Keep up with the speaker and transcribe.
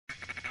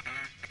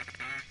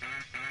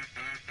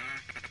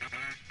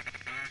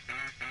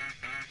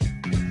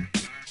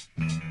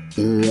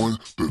on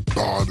the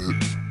dotted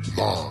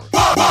line.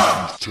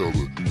 News Teller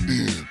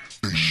and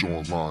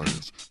Deshaun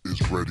Lyons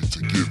is ready to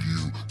give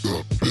you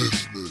the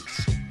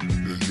business.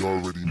 And you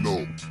already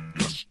know,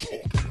 let's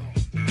talk about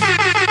it.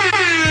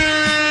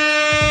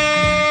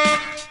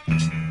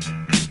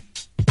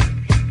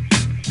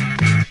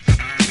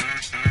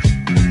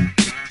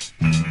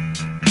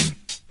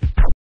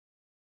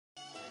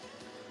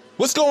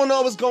 What's going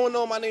on? What's going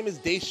on? My name is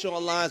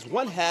Deshaun Lyons,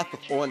 one half of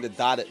On the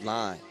Dotted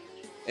Line.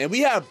 And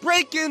we have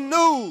breaking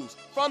news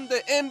from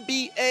the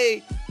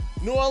NBA.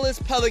 New Orleans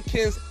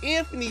Pelicans,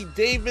 Anthony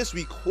Davis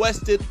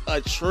requested a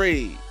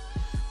trade.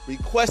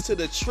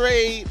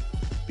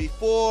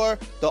 Before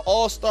the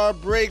All-Star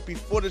break,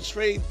 before the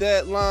trade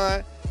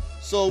deadline.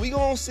 So we're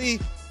gonna see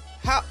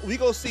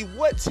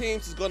what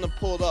teams is gonna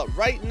pull up.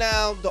 Right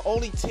now, the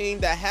only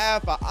team that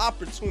have a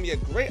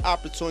great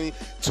opportunity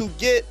to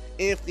get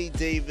Anthony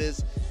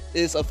Davis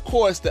is, of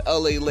course, the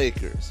LA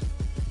Lakers.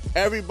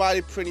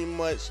 Everybody pretty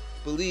much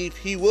believe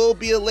he will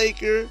be a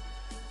Laker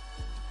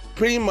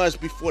pretty much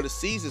before the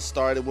season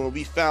started, when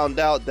we found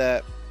out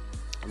that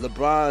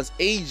LeBron's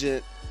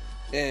agent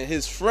and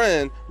his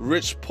friend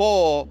Rich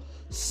Paul,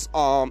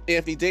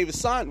 Anthony Davis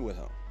signed with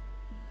him.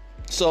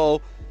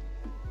 So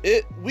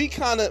we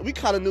kind of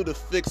knew the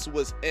fix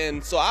was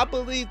in. So I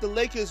believe the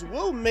Lakers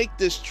will make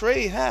this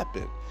trade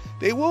happen.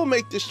 They will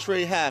make this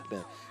trade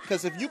happen,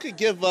 because if you could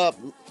give up,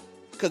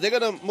 because they're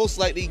gonna most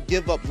likely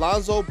give up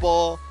Lonzo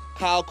Ball,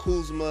 Kyle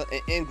Kuzma,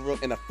 and Ingram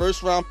in a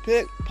first-round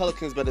pick.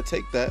 Pelicans better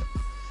take that.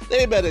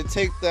 They better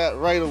take that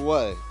right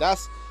away.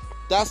 That's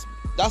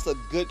a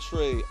good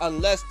trade,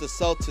 unless the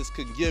Celtics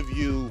could give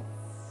you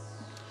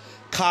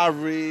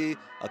Kyrie,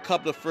 a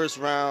couple of first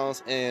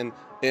rounds, and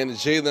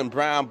Jaylen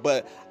Brown.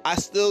 But I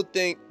still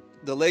think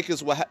the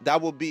Lakers that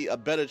will be a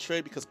better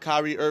trade, because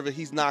Kyrie Irving,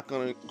 he's not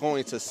going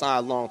to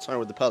sign long term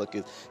with the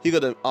Pelicans. He's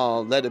gonna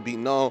let it be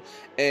known.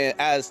 And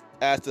as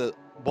the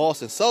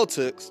Boston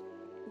Celtics,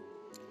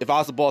 if I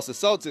was the Boston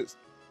Celtics,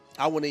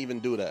 I wouldn't even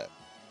do that.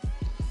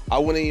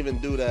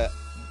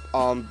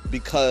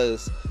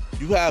 Because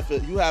you have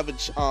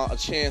a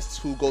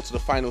chance to go to the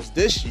finals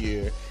this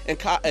year, and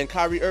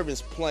Kyrie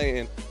Irving's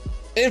playing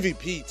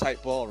MVP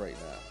type ball right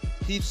now.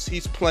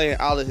 He's playing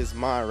out of his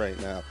mind right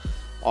now,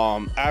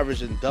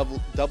 averaging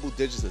double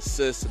digits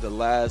assists in the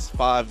last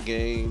 5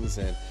 games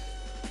and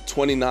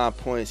 29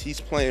 points. He's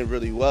playing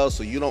really well,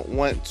 so you don't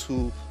want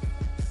to.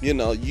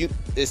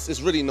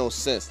 It's really no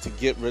sense to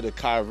get rid of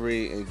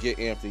Kyrie and get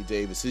Anthony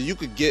Davis. So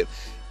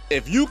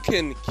if you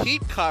can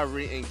keep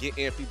Kyrie and get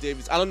Anthony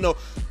Davis, I don't know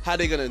how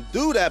they're gonna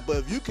do that, but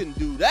if you can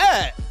do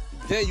that,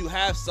 then you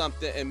have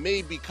something, and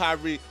maybe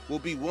Kyrie will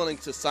be willing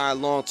to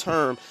sign long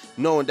term,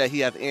 knowing that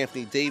he have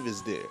Anthony Davis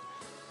there.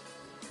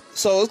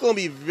 So it's gonna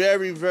be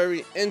very,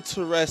 very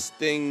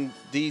interesting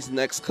these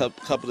next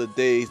couple of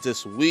days,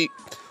 this week,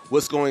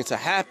 what's going to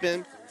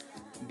happen.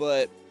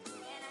 But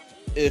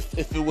if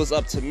it was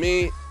up to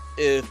me,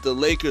 if the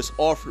Lakers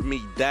offered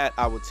me that,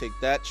 I would take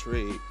that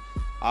trade.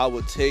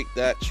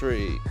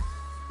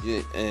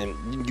 Yeah,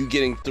 and you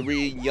getting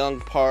 3 young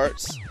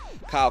parts.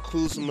 Kyle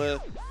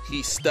Kuzma,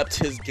 he stepped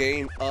his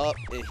game up,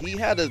 and he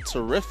had a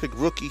terrific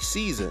rookie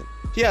season.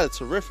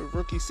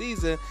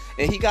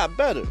 And he got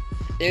better.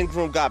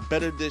 Ingram got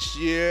better this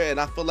year, and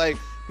I feel like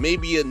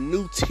maybe a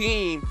new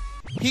team,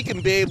 he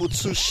can be able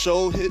to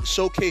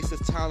showcase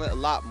his talent a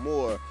lot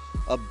more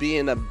of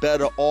being a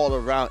better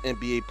all-around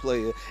NBA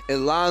player.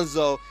 And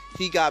Lonzo,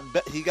 he got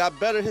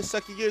better his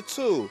second year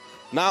too.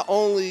 Not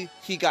only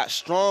he got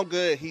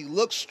stronger, he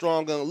looks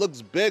stronger and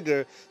looks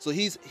bigger. So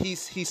he's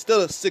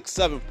still a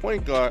 6'7"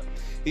 point guard.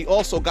 He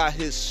also got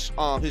his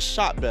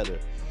shot better.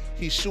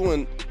 He's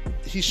shooting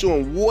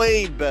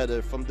way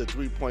better from the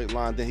 3-point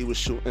line than he was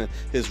shooting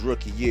his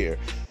rookie year.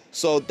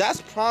 So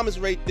that's promise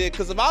right there.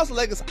 Because if I was the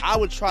Lakers, I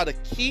would try to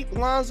keep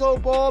Lonzo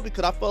Ball,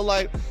 because I feel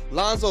like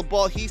Lonzo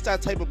Ball, he's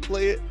that type of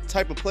player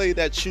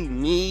that you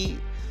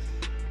need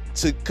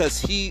to, because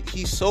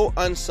he's so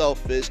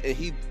unselfish,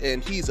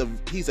 and he's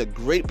a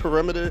great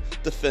perimeter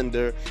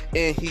defender,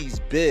 and he's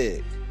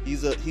big.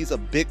 He's a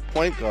big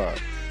point guard,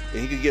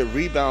 and he could get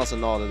rebounds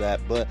and all of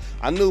that. But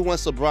I knew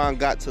once LeBron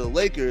got to the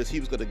Lakers, he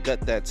was gonna gut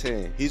that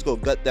team. He's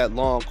gonna gut that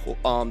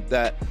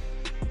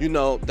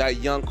that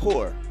young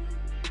core.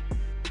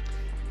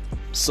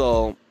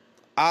 So,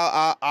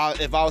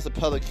 if I was the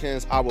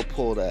Pelicans, I would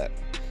pull that.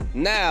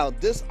 Now,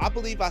 I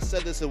believe I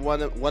said this in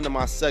one of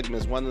my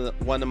segments, one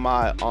of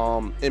my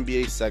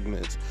NBA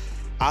segments.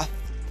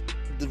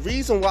 The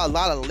reason why a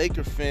lot of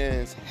Laker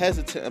fans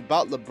hesitant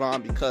about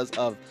LeBron, because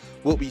of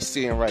what we're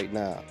seeing right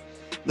now.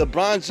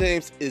 LeBron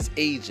James is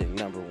aging,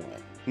 number 1.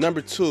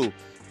 Number 2,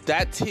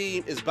 that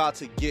team is about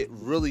to get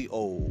really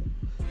old,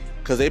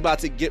 because they about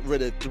to get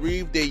rid of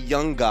 3 of their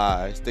young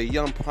guys, their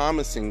young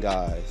promising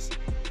guys,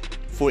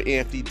 for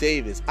Anthony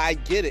Davis. I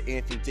get it,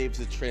 Anthony Davis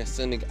is a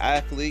transcending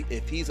athlete.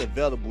 If he's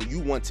available, you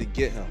want to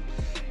get him.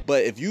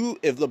 But if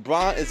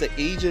LeBron is an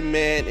aging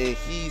man and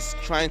he's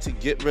trying to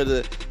get rid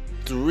of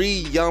 3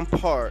 young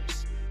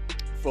parts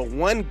for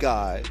one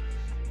guy,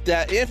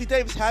 that Anthony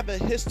Davis have a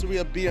history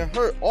of being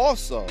hurt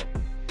also.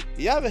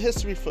 he have a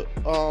history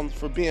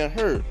for being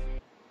hurt.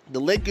 The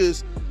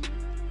Lakers,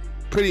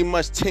 pretty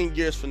much 10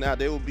 years from now,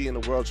 they will be in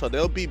the world title.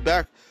 They'll be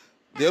back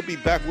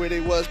where they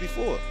was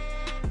before.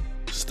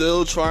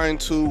 Still trying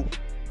to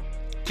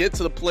get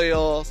to the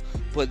playoffs,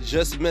 but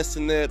just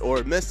missing it.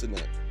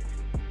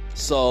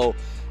 So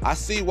I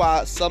see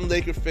why some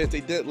Laker fans,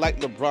 they didn't like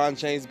LeBron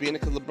James being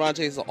it, because LeBron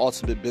James is an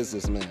ultimate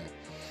businessman.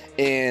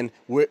 And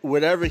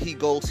wherever he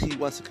goes, he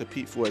wants to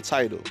compete for a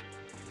title.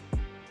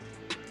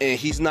 And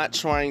he's not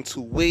trying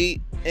to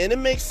wait. And it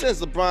makes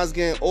sense. LeBron's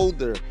getting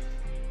older.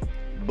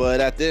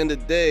 But at the end of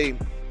the day,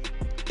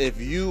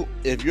 if you're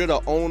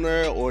the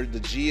owner or the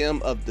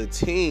GM of the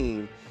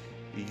team,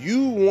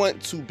 you want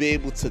to be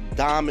able to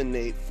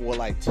dominate for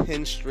like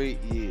 10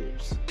 straight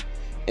years.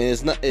 And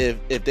it's not,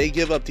 if they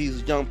give up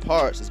these young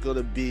parts, it's going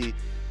to be,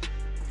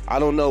 I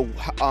don't know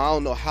how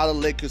the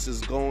Lakers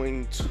is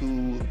going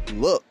to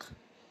look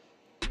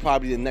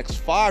probably the next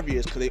 5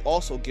 years, because they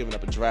also giving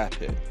up a draft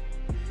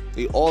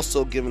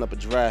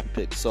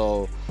pick.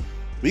 So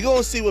we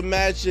gonna see what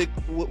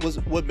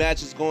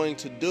Magic's going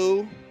to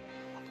do.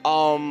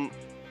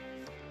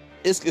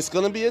 It's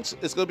gonna be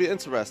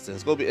interesting.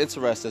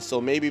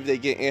 So maybe if they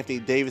get Anthony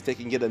Davis, they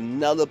can get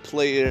another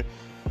player.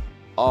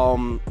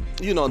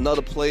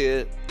 Another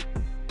player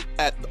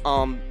at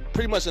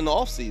pretty much in the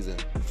offseason,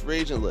 free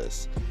agent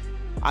list.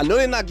 I know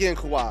they're not getting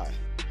Kawhi.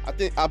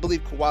 I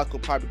believe Kawhi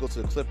could probably go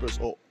to the Clippers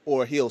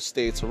or he'll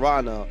stay in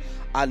Toronto.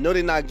 I know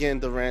they're not getting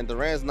Durant.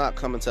 Durant's not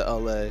coming to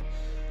LA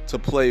to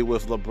play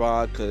with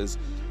LeBron, because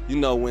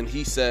when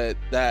he said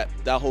that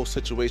whole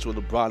situation with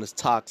LeBron is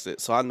toxic.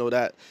 So I know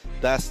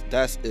that's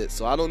it.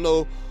 So I don't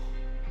know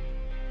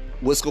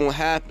what's going to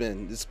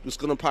happen. It's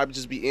going to probably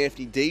just be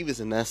Anthony Davis,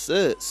 and that's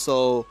it.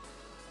 So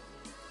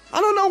I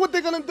don't know what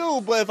they're going to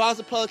do, but if I was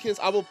the Pelicans,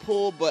 I would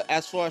pull. But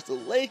as far as the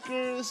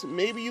Lakers,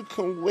 maybe you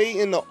can wait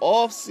in the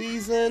off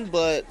season,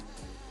 but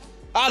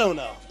I don't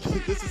know.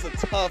 This is a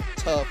tough,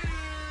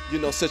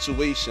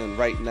 situation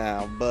right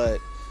now. But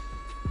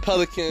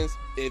Pelicans,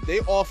 if they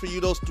offer you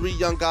those 3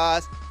 young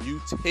guys,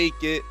 you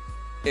take it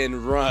and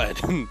run.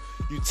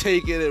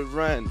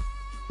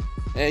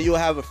 And you'll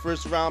have a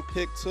first round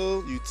pick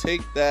too. You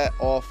take that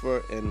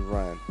offer and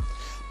run.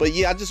 But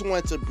yeah, I just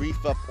wanted to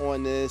brief up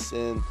on this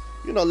and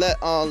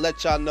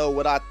let y'all know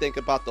what I think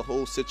about the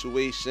whole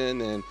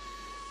situation. And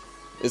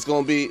it's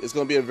gonna be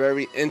a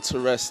very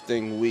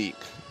interesting week.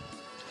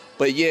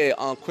 But yeah,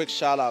 quick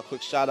shout out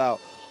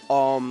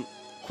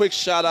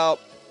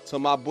to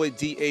my boy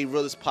D.A.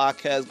 Realist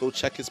Podcast. Go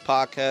check his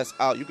podcast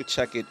out. You can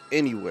check it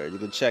anywhere. You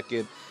can check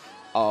it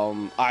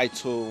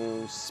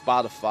iTunes,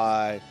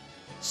 Spotify,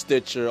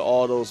 Stitcher,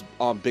 all those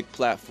big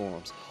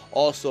platforms.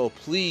 Also,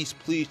 please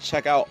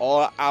check out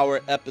all our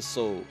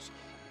episodes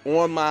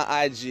on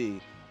my IG,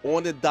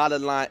 on the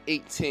dotted line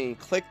 18.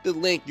 Click the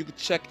link. You can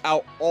check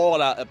out all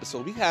our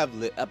episodes. We have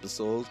lit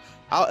episodes.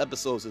 Our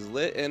episodes is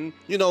lit, and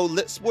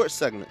lit sports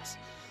segments.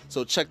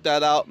 So check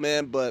that out,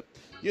 man. But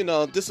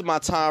this is my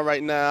time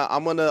right now.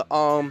 I'm gonna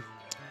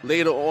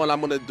later on I'm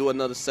gonna do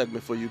another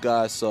segment for you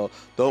guys. So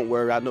don't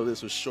worry. I know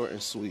this was short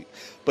and sweet.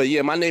 But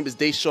yeah, my name is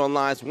Deshaun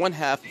Lyons, one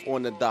half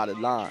on the dotted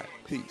line.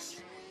 Peace.